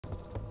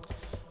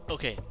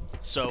Okay,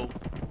 so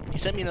he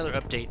sent me another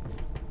update.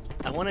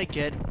 I want to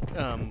get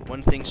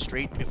one thing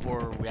straight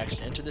before we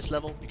actually enter this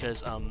level,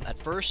 because at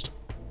first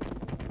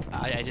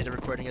I did a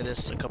recording of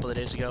this a couple of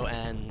days ago,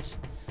 and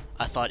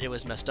I thought it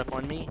was messed up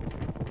on me,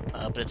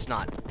 but it's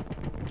not.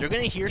 You're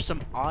gonna hear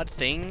some odd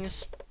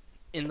things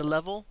in the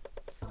level,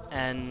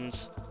 and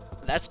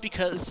that's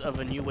because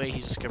of a new way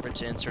he discovered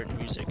to insert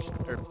music,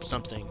 or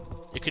something.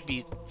 It could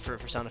be for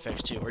sound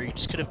effects too, or you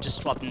just could have just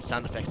swapped in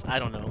sound effects. I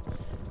don't know.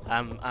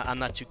 I'm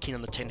not too keen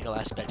on the technical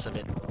aspects of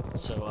it,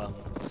 so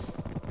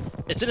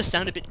it's gonna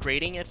sound a bit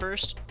grating at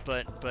first,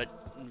 but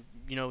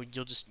you know,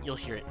 you'll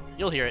hear it.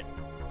 You'll hear it.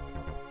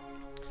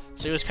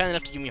 So he was kind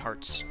enough to give me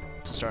hearts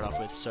to start off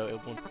with, so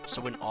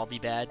it wouldn't all be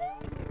bad.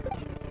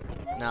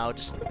 Now you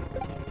just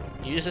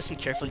listen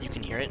carefully. You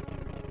can hear it.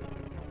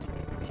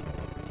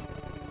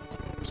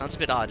 Sounds a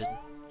bit odd,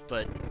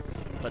 but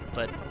you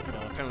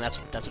know, apparently that's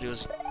what he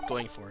was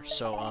going for.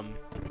 So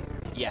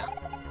yeah.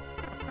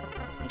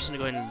 I'm just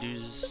gonna go ahead and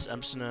lose. I'm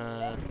just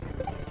gonna.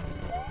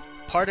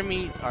 Part of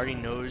me already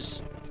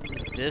knows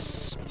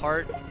this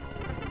part,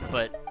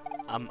 but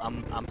I'm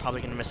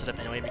probably gonna mess it up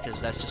anyway because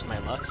that's just my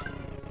luck.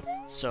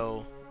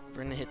 So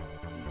we're gonna hit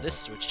this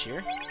switch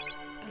here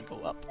and go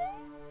up,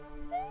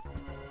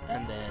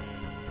 and then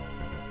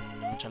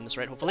I'm gonna time this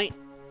right, hopefully,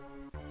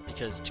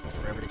 because it took me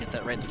forever to get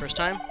that right the first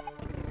time.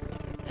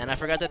 And I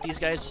forgot that these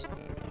guys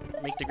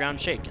make the ground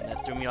shake, and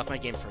that threw me off my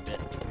game for a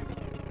bit.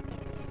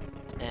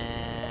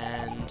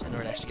 And in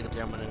order to actually get up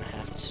there, I'm gonna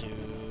have to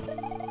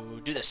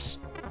do this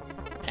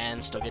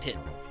and still get hit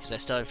because I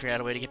still haven't figured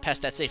out a way to get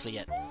past that safely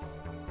yet.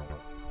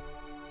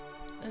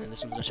 And then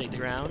this one's gonna shake the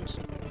ground,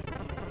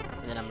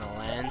 and then I'm gonna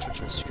land, which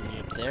will screw me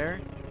up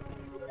there.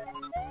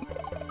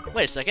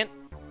 Wait a second.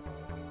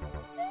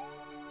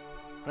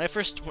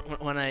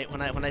 When I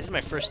did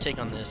my first take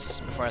on this,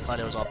 before I thought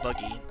it was all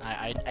buggy,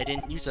 I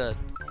didn't use an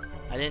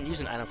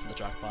item from the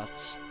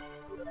Dropbox.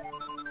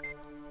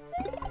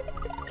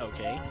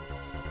 Okay.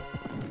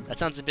 That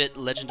sounds a bit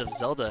Legend of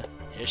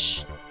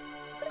Zelda-ish.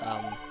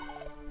 I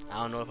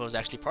don't know if it was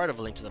actually part of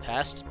A Link to the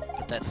Past,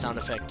 but that sound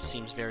effect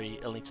seems very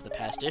A Link to the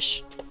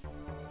Past-ish.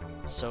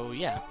 So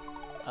yeah,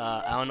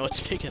 I don't know what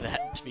to make of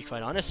that, to be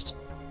quite honest.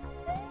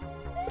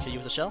 Kill you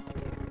with a shell?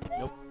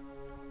 Nope.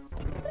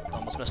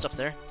 Almost messed up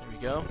there. There we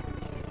go.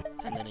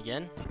 And then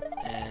again,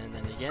 and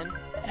then again,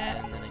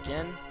 and then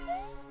again.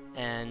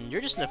 And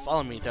you're just gonna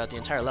follow me throughout the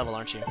entire level,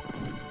 aren't you?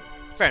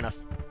 Fair enough.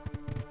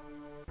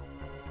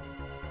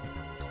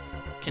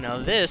 Okay, now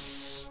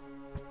this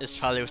is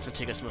probably what's going to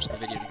take us most of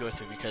the video to go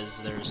through,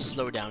 because there's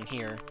slowdown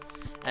here.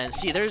 And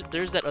see,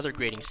 there's that other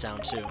grating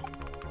sound too.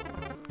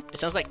 It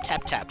sounds like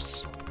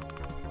tap-taps,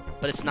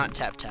 but it's not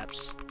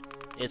tap-taps.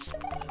 It's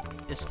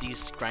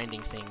these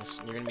grinding things.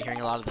 And you're going to be hearing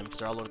a lot of them because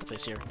they're all over the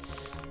place here.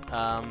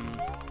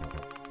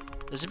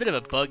 There's a bit of a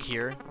bug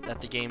here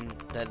that the game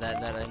that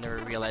I never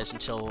realized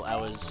until I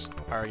was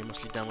already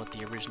mostly done with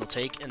the original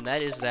take, and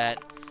that is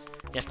that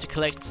you have to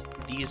collect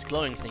these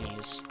glowing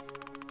thingies.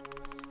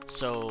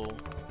 So,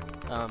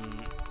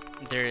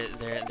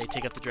 they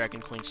take up the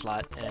dragon coin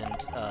slot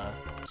and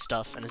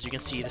stuff, and as you can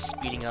see, the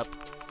speeding up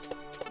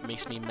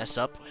makes me mess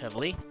up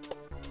heavily.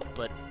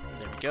 But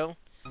there we go.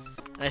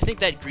 And I think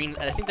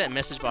that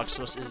message box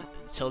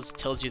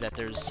tells you that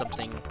there's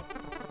something.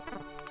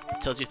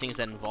 It tells you things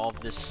that involve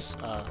this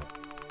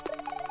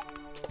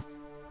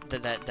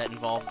that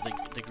involve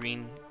the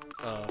green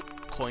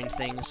coin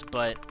things,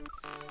 but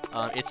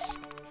it's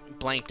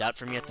blanked out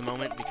for me at the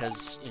moment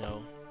because, you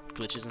know,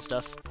 glitches and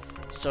stuff.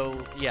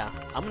 So yeah,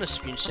 I'm gonna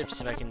screen shift,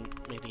 see if I can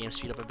make the game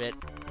speed up a bit.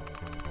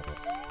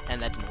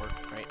 And that didn't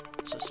work, right?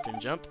 So spin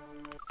jump,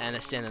 and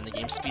then the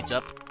game speeds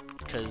up,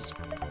 because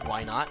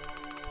why not?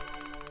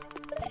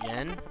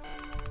 Again,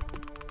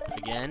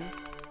 again,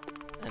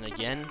 and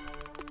again.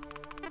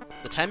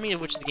 The timing of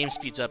which the game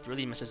speeds up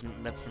really messes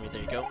up for me.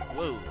 There you go.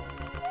 Whoa.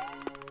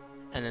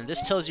 And then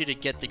this tells you to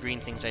get the green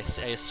things,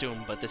 I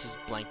assume, but this is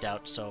blanked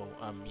out, so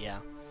yeah.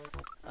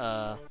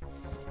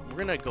 We're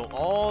gonna go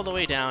all the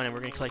way down, and we're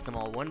gonna collect them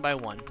all one by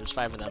one. There's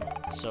 5 of them,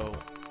 so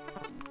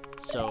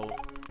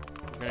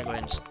we're gonna go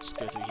ahead and just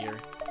go through here.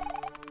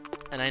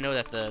 And I know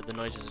that the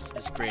noise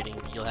is grating,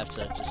 but you'll have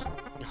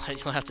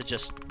to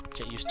just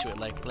get used to it,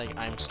 like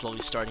I'm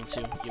slowly starting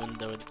to, even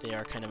though they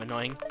are kind of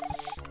annoying.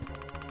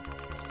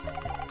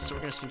 So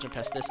we're gonna spin jump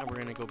past this, and we're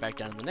gonna go back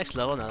down to the next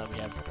level now that we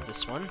have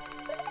this one.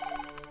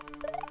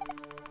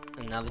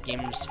 And now the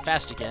game's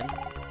fast again.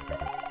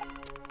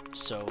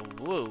 So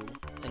whoa.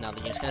 And now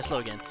the game's kind of slow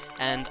again.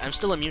 And I'm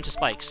still immune to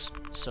spikes.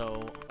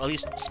 So, at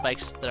least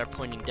spikes that are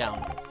pointing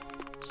down.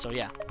 So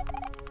yeah.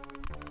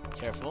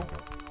 Careful.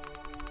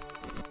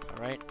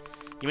 Alright.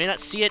 You may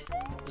not see it.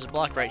 There's a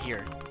block right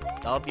here.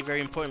 That'll be very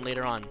important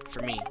later on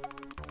for me.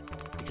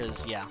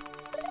 Because, yeah.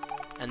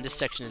 And this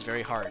section is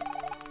very hard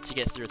to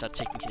get through without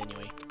taking hit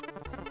anyway.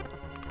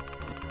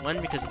 1,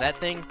 because of that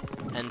thing.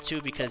 And 2,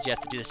 because you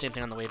have to do the same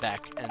thing on the way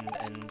back.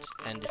 And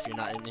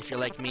if you're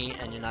like me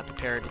and you're not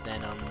prepared,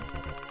 then,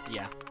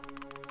 yeah.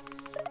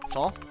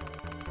 Fall.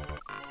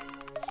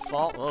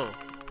 Fall. Whoa.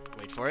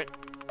 Wait for it.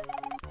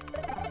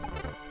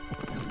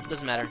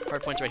 doesn't matter.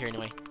 Hard point's right here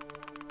anyway.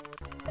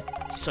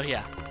 So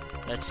yeah,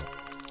 that's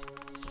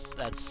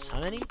how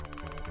many?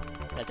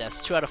 That's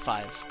 2 out of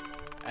 5,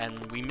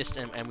 and we missed,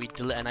 and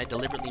I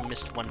deliberately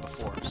missed one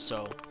before.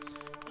 So,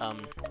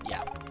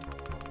 yeah,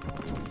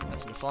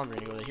 that's a new fall. I'm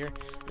gonna go over here.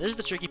 This is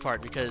the tricky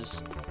part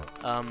because,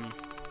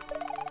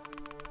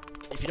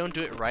 if you don't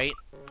do it right,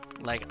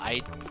 like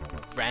I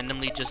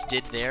randomly just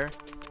did there,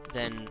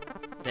 then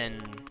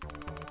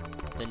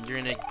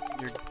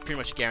you're pretty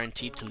much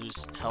guaranteed to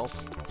lose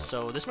health.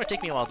 So this might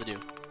take me a while to do.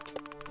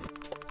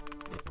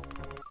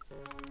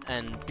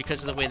 And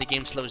because of the way the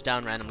game slows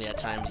down randomly at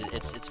times,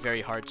 it's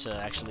very hard to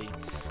actually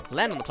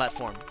land on the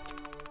platform.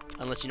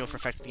 Unless you know for a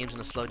fact that the game's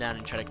going to slow down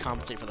and try to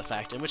compensate for the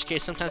fact. In which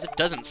case, sometimes it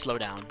doesn't slow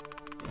down.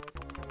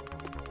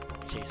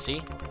 Okay,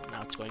 see?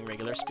 Now it's going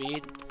regular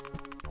speed.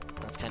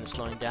 That's kind of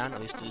slowing down, at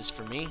least it is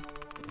for me.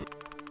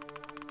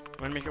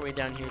 We're going to make our way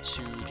down here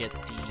to get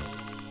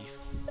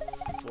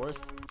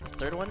the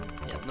third one?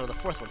 Yeah, no, the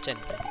fourth one,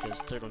 technically,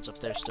 because the third one's up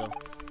there still.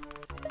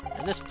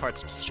 And this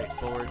part's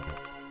straightforward.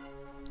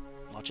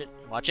 Watch it,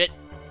 watch it!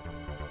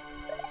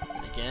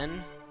 And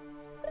again.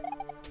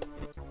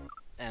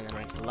 And then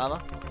right into the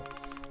lava.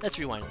 Let's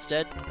rewind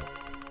instead.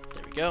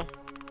 There we go.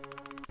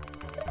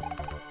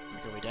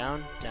 Make our way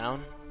down,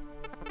 down.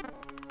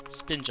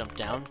 Spin jump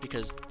down,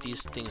 because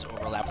these things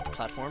overlap with the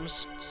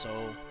platforms. So,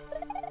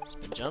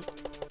 spin jump.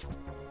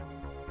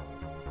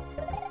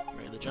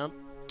 Regular jump.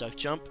 Duck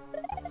jump.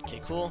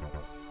 Okay, cool.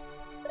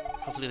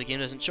 Hopefully the game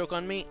doesn't choke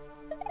on me.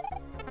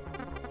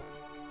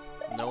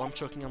 No, I'm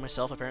choking on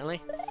myself,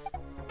 apparently.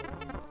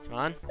 Come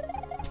on.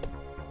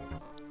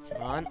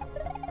 Come on.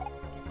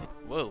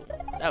 Whoa,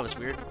 that was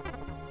weird.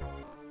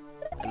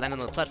 I landed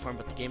on the platform,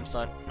 but the game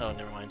thought... Oh,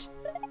 never mind.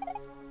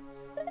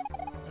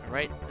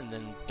 Alright, and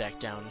then back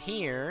down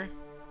here.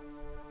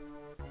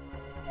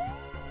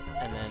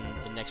 And then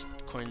the next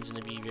coin's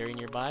going to be very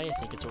nearby. I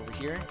think it's over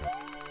here.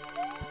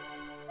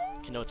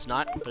 Okay, no, it's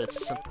not, but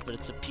it's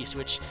a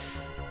P-switch.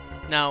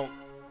 Now,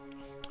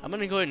 I'm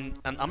gonna go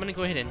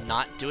ahead and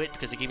not do it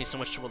because it gave me so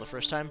much trouble the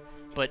first time.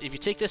 But if you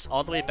take this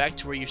all the way back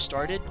to where you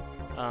started,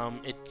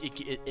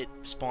 it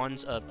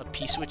spawns a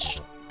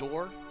P-switch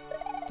door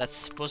that's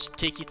supposed to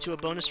take you to a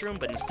bonus room,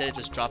 but instead it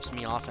just drops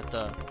me off at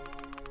the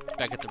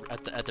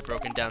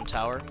broken down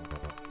tower,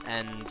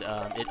 and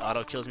it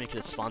auto kills me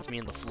because it spawns me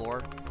in the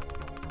floor,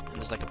 and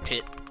there's like a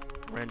pit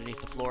right underneath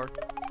the floor,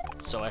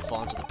 so I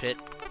fall into the pit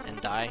and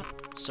die.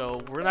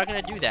 So we're not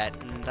gonna do that,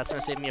 and that's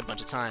gonna save me a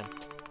bunch of time.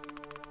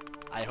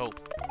 I hope.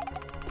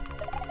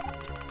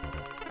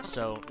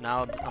 So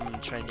now I'm gonna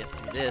try and get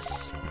through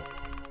this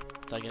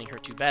without getting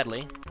hurt too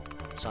badly.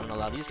 So I'm gonna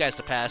allow these guys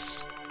to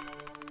pass,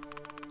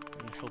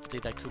 and hopefully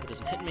that Koopa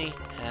doesn't hit me,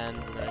 and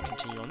we're gonna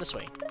continue on this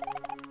way.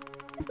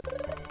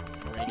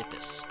 And we're gonna get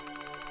this.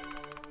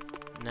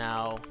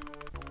 Now,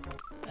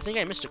 I think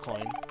I missed a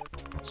coin,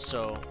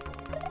 so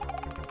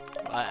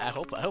I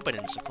hope I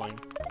didn't miss a coin.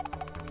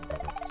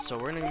 So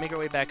we're gonna make our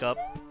way back up,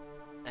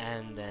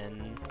 and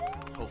then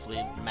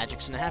hopefully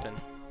magic's gonna happen.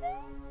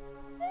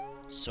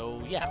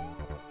 So yeah,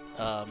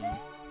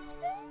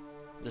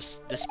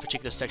 this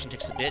particular section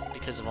takes a bit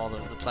because of all the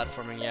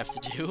platforming you have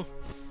to do,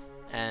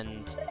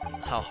 and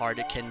how hard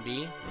it can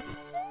be.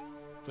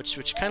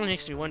 Which kind of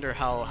makes me wonder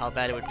how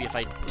bad it would be if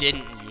I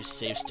didn't use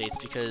save states,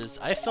 because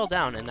I fell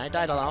down and I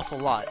died an awful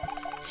lot.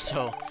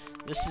 So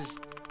this is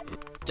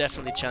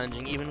definitely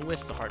challenging, even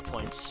with the hard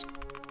points.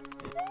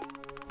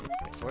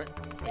 Wait for it,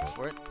 wait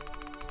for it.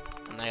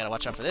 And I gotta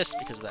watch out for this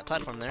because of that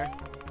platform there.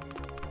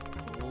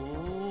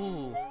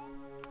 Ooh.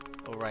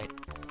 Oh, right.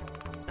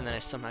 And then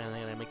I'm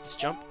gonna make this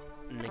jump.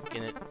 And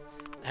I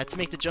had to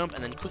make the jump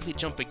and then quickly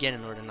jump again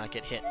in order to not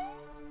get hit.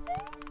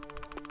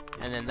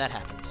 And then that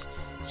happens.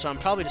 So I'm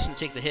probably just gonna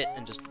take the hit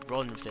and just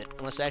roll in with it.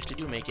 Unless I actually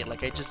do make it,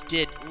 like I just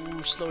did.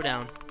 Ooh, slow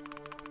down.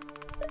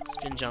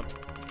 Spin jump.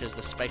 Because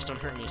the spikes don't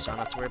hurt me, so I don't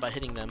have to worry about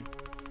hitting them.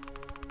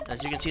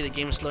 As you can see, the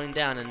game is slowing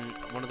down, and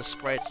one of the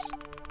sprites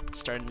is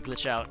starting to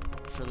glitch out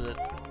for the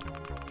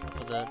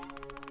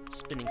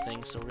spinning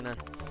thing. So we're gonna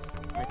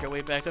make our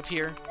way back up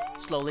here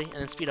slowly, and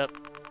then speed up.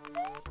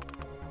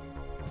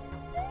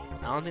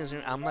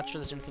 I'm not sure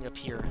there's anything up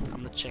here.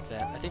 I'm gonna check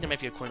that. I think there might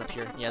be a coin up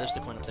here. Yeah, there's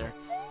the coin up there.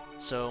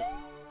 So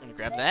I'm gonna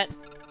grab that.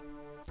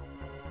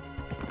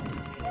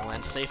 I'm gonna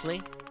land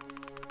safely,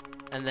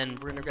 and then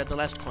we're gonna grab the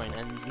last coin.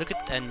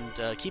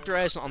 And keep your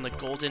eyes on the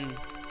golden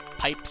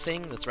pipe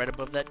thing that's right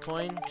above that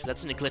coin, because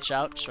that's gonna glitch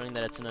out, showing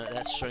that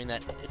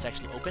it's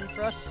actually open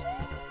for us.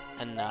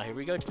 And now here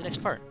we go to the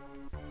next part.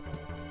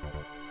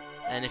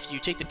 And if you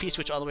take the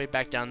P-switch all the way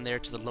back down there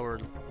to the lower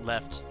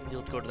left,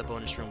 you'll go to the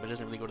bonus room, but it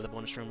doesn't really go to the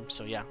bonus room,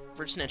 so yeah.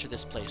 We're just gonna enter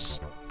this place.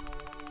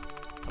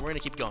 And we're gonna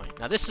keep going.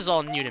 Now this is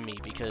all new to me,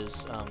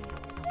 because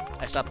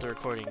I stopped the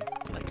recording,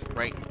 like,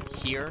 right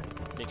here,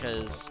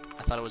 because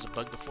I thought it was a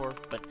bug before,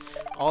 but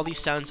all these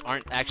sounds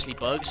aren't actually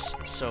bugs,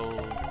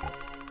 so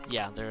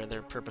yeah,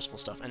 they're purposeful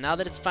stuff. And now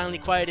that it's finally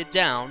quieted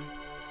down,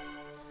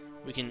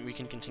 we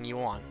can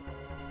continue on.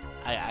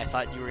 I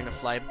thought you were gonna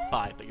fly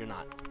by, but you're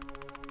not.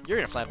 You're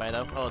gonna fly by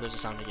though. Oh, there's a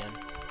sound again,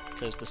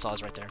 because the saw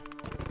is right there.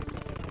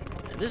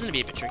 And this is gonna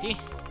be a bit tricky.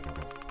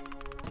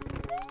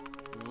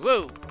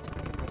 Whoa!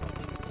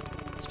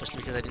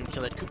 Especially because I didn't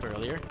kill that Koopa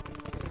earlier.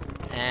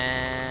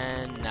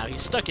 And now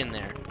he's stuck in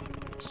there.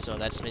 So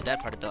that's made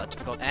that part a bit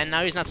difficult. And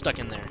now he's not stuck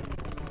in there.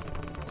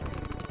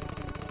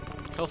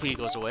 Hopefully he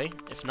goes away.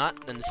 If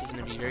not, then this is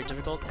going to be very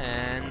difficult.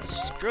 And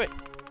screw it.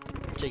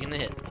 I'm taking the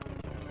hit.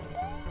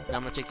 Now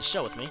I'm going to take the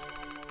shell with me.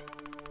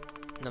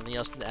 Nothing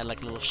else to add,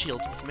 like a little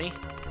shield with me.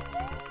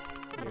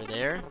 You're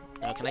there.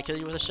 Now can I kill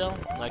you with a shell?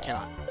 No, I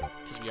cannot.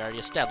 Because we already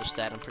established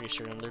that, I'm pretty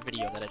sure, in another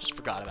video that I just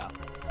forgot about.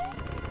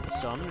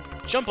 So I'm going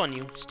to jump on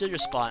you, steal your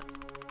spot.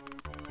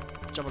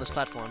 Jump on this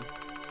platform.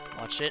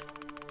 Watch it.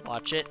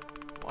 Watch it.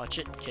 Watch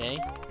it. Okay.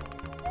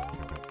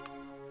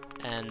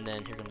 And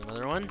then here comes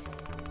another one.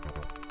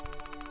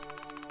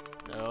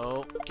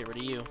 No. Get rid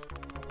of you.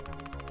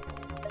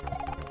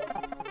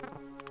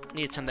 I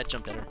need to time that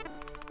jump better.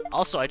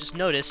 Also, I just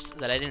noticed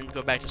that I didn't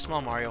go back to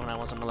Small Mario when I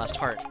was on my last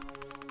heart.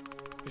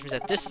 Which means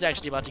that this is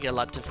actually about to get a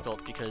lot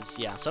difficult because,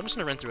 yeah. So I'm just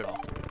going to run through it all.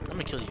 I'm going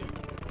to kill you.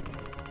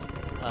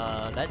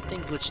 That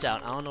thing glitched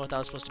out. I don't know what that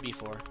was supposed to be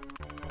for.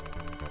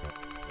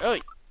 Oh!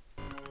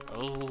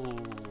 Oh.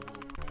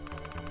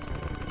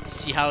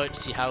 See how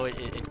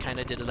it kind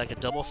of did like a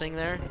double thing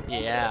there?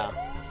 Yeah.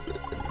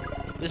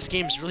 This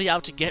game's really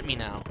out to get me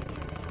now.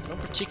 I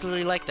don't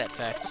particularly like that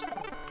fact.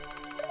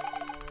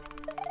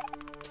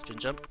 Spin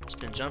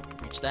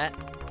jump, reach that.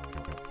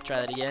 Try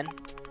that again,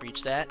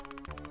 reach that.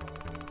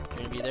 You're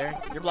gonna be there.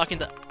 You're blocking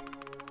the...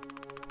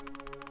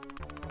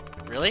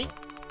 Really?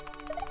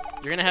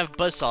 You're gonna have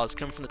buzzsaws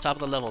come from the top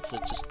of the level to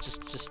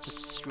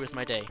just screw with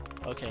my day.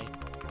 Okay.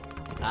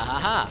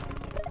 Ahaha.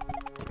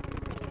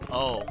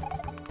 Oh.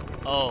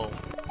 Oh.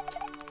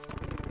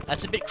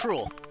 That's a bit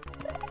cruel.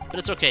 But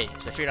it's okay,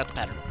 because I figured out the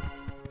pattern.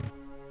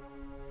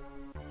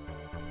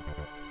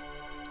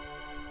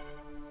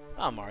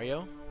 Ah,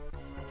 Mario.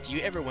 Do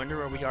you ever wonder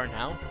where we are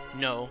now?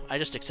 No, I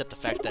just accept the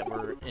fact that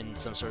we're in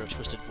some sort of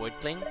twisted void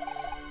thing.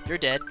 You're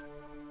dead.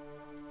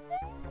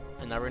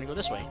 And now we're gonna go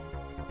this way.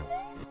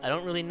 I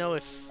don't really know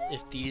if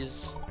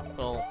these...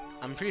 Well,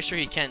 I'm pretty sure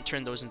he can't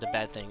turn those into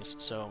bad things,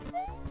 so...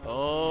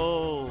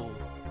 Oh!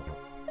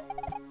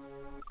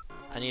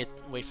 I need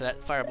to wait for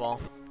that fireball.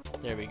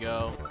 There we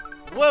go.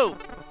 Whoa!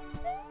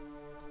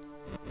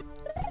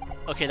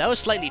 Okay, that was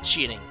slightly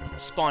cheating,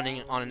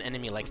 spawning on an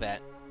enemy like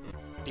that.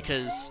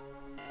 Because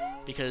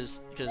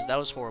that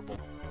was horrible.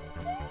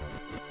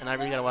 And I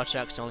really gotta watch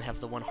out because I only have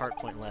the one heart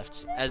point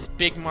left. As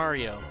Big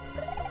Mario.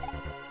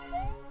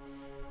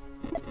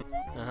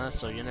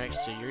 So you're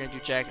next. So you're gonna do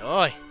Jack.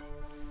 Oi!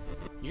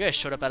 You guys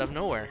showed up out of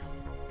nowhere.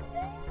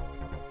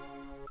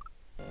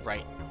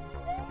 Right.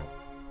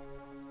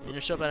 You're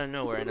gonna show up out of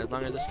nowhere, and as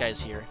long as this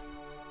guy's here,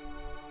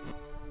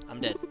 I'm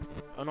dead.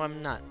 Oh no,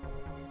 I'm not.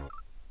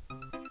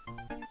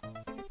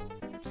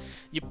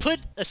 You put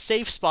a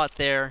safe spot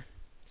there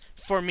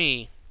for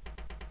me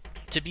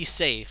to be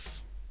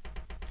safe,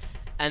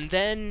 and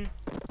then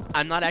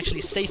I'm not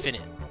actually safe in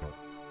it.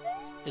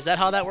 Is that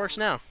how that works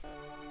now?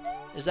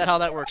 Is that how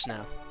that works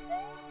now?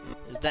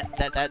 Is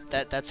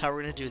that's how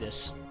we're gonna do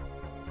this?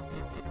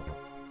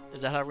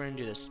 Is that how we're gonna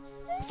do this?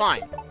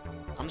 Fine.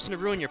 I'm just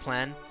gonna ruin your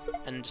plan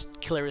and just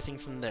kill everything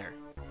from there.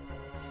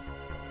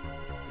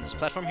 And there's a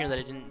platform here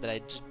that I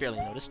just barely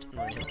noticed, and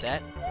we're gonna hit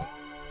that,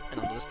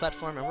 and onto this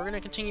platform, and we're gonna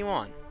continue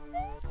on.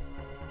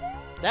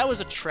 That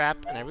was a trap,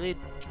 and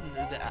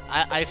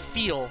I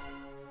feel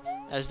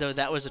as though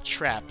that was a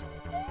trap,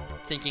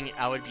 thinking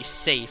I would be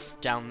safe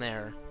down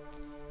there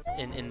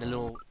in the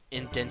little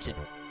indented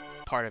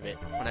part of it,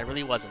 when I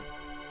really wasn't.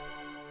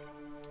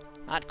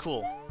 Not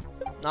cool.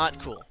 Not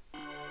cool.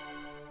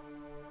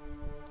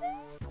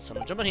 So I'm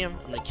gonna jump on him,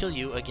 I'm gonna kill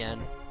you again,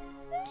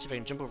 see if I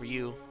can jump over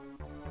you,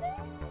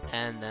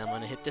 and then I'm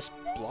gonna hit this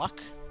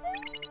block.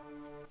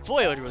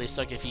 Boy, it would really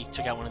suck if he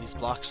took out one of these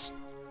blocks.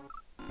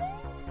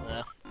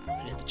 I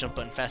didn't hit the jump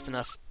button fast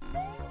enough.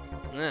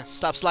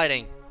 Stop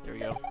sliding! There we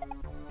go.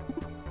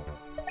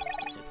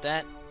 Hit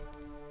that.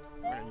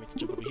 We're gonna make the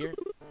jump over here.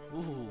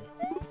 Ooh.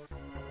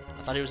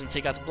 I thought he was gonna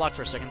take out the block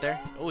for a second there.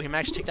 Oh, he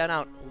managed to take that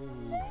out.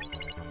 Ooh.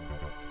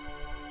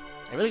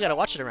 I really gotta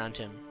watch it around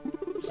him.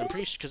 Because I'm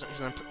pretty sure,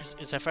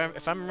 because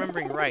if I'm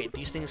remembering right,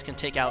 these things can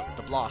take out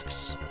the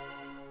blocks.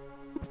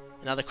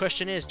 Now the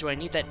question is, do I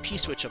need that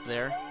P-switch up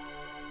there?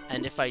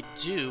 And if I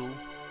do,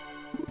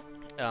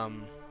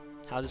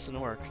 how's this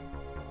gonna work?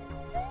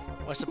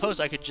 Well, I suppose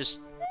I could just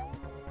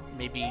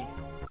maybe...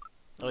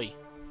 Oi.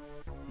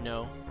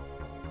 No.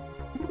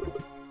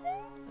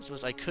 I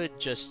suppose I could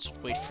just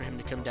wait for him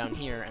to come down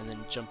here and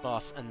then jump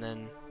off and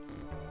then...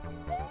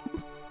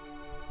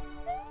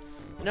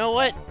 You know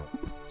what?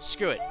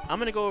 Screw it. I'm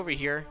gonna go over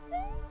here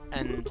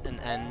and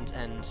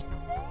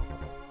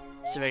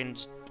see if I can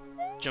just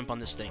jump on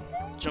this thing.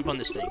 Jump on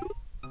this thing.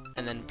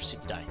 And then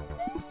proceed to die.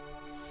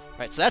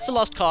 Right, so that's a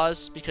lost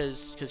cause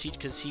because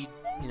he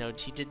you know,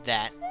 he did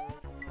that.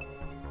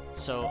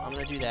 So I'm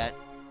gonna do that.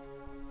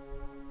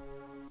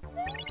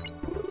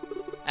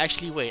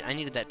 Actually, wait, I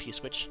needed that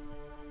P-switch.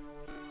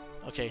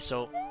 Okay,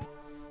 so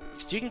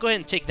you can go ahead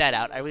and take that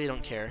out. I really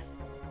don't care.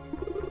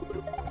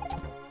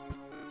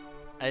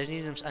 I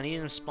need him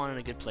to spawn in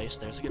a good place.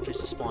 There's a good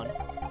place to spawn.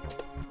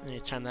 I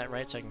need to time that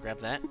right so I can grab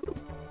that.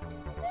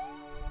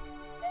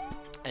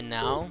 And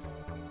now,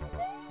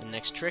 the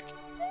next trick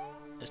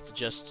is to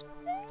just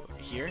go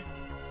over here,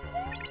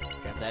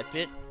 grab that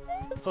bit.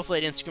 Hopefully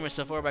I didn't screw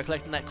myself over by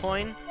collecting that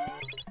coin.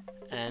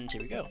 And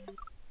here we go.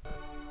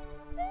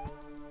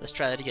 Let's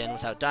try that again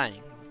without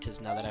dying, because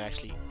now that I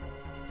actually...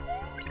 There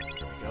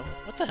we go.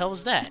 What the hell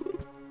was that?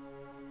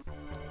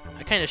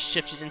 I kind of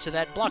shifted into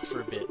that block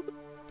for a bit.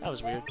 That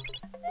was weird.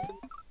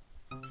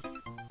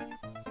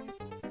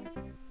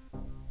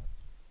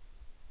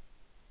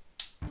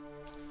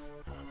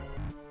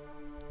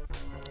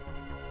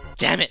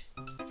 Damn it!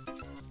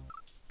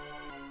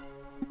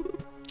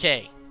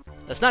 Okay.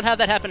 Let's not have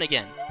that happen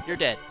again. You're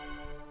dead.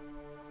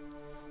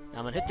 Now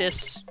I'm gonna hit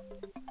this.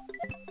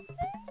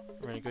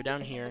 We're gonna go down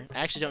here. I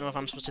actually don't know if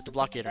I'm supposed to hit the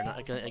block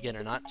again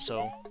or not,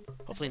 so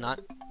hopefully not.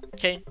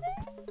 Okay.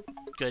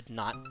 Good,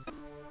 not.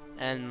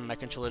 And my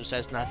controller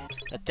decides not.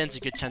 That then's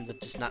a good time to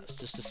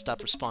just to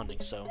stop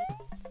responding, so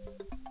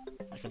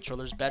my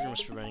controller's battery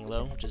must be running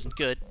low, which isn't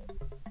good.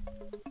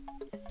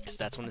 Because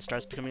that's when it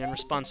starts becoming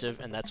unresponsive,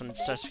 and that's when it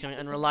starts becoming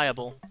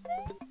unreliable.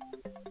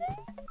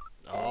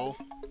 Oh,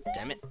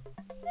 damn it.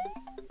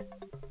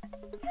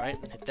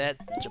 Alright, then hit that,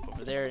 then jump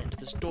over there, into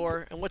this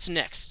door, and what's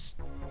next?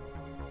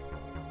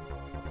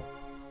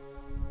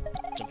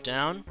 Jump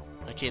down.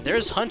 Okay,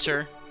 there's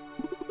Hunter.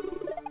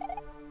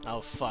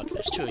 Oh, fuck,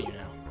 there's two of you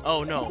now.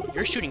 Oh, no,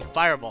 you're shooting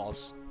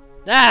fireballs.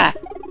 Ah!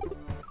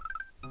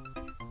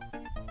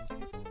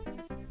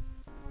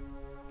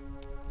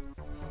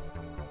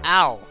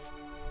 Ow.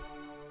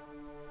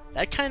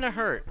 That kind of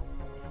hurt.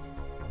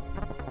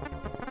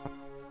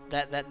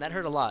 That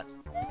hurt a lot.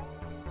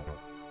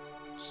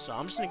 So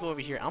I'm just gonna go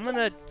over here. I'm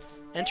gonna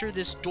enter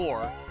this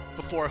door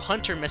before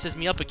Hunter messes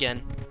me up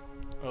again.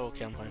 Oh,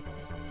 okay, I'm fine.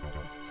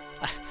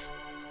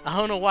 I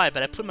don't know why,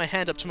 but I put my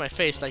hand up to my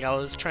face like I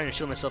was trying to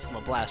shield myself from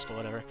a blast, but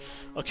whatever.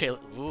 Okay,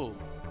 ooh.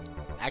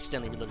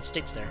 Accidentally reloaded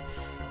states there.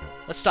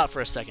 Let's stop for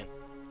a second.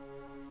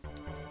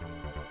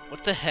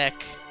 What the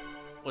heck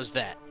was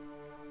that?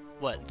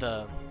 What,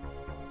 the...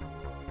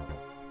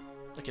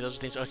 Okay, those are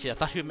things... Okay, I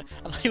thought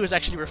he was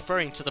actually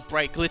referring to the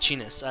bright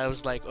glitchiness. I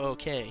was like,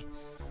 okay.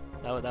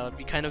 That would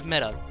be kind of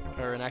meta,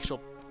 or an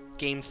actual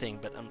game thing,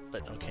 but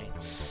okay.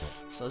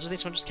 So those are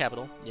things from just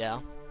capital. Yeah.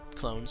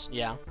 Clones.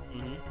 Yeah.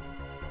 Mm-hmm.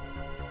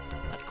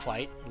 Not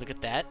quite. Look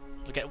at that.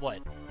 Look at what?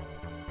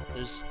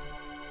 There's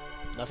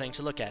nothing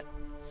to look at.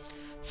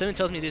 Something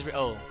tells me these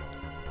oh,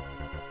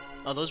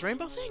 those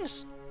rainbow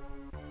things?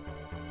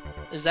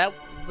 Is that...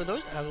 Were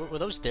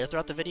those there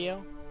throughout the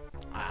video?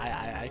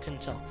 I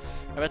couldn't tell.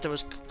 I bet that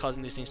was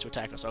causing these things to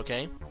attack us.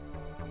 Okay.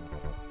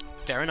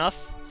 Fair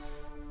enough.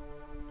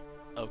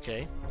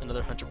 Okay.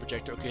 Another Hunter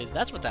projector. Okay,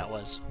 that's what that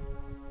was.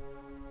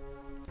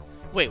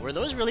 Wait, were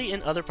those really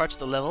in other parts of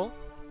the level?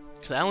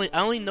 Because I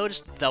only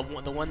noticed the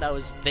one that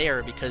was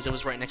there because it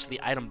was right next to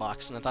the item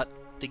box, and I thought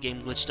the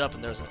game glitched up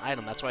and there was an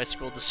item. That's why I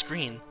scrolled the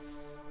screen.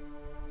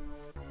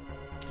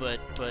 But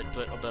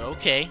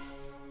okay.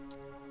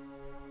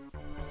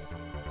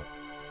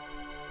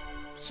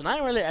 So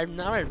now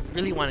I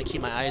really want to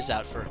keep my eyes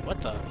out for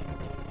what the.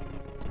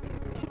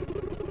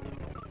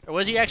 Or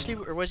was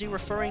he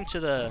referring to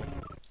the?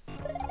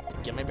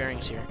 Get my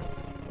bearings here.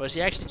 Or was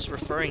he actually just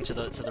referring to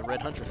the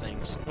Red Hunter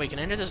things? Wait, can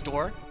I enter this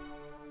door?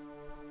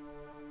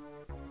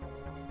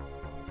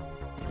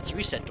 It's a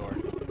reset door.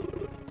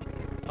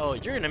 Oh,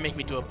 you're gonna make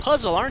me do a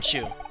puzzle, aren't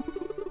you?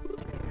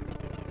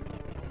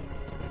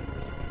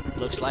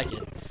 Looks like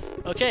it.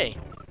 Okay,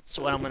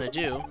 so what I'm gonna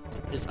do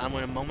is I'm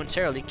gonna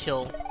momentarily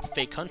kill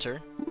Fake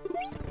Hunter,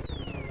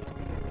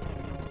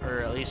 or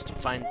at least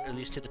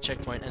hit the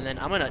checkpoint, and then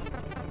I'm gonna.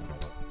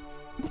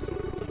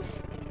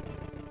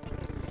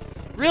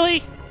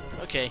 Really?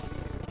 Okay,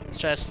 let's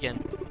try this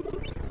again.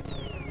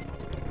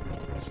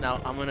 So now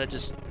I'm gonna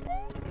just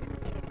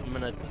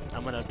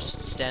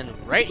stand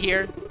right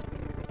here.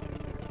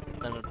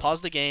 Then I'm gonna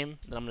pause the game.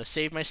 Then I'm gonna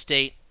save my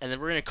state, and then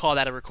we're gonna call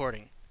that a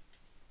recording.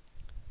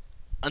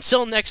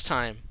 Until next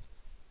time,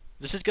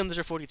 this is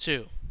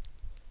GunBlitzer42.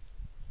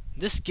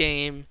 This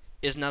game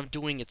is now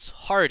doing its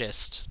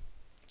hardest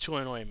to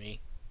annoy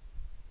me,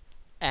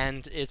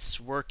 and it's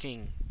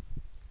working.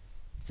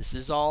 This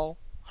is all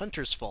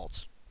Hunter's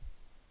fault.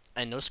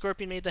 I know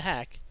Scorpion made the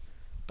hack,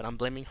 but I'm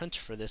blaming Hunter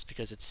for this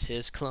because it's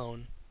his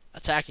clone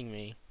attacking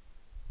me.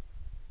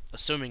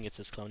 Assuming it's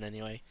his clone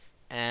anyway.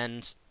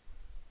 And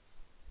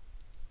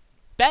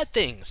bad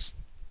things.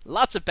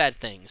 Lots of bad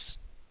things.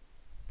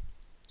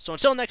 So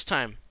until next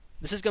time,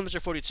 this is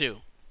GunBlitzer42.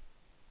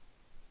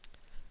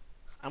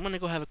 I'm gonna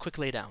go have a quick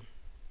lay down.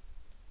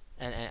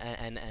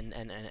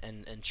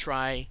 And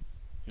try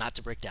not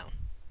to break down.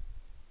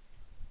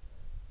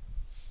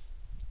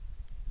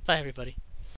 Bye everybody.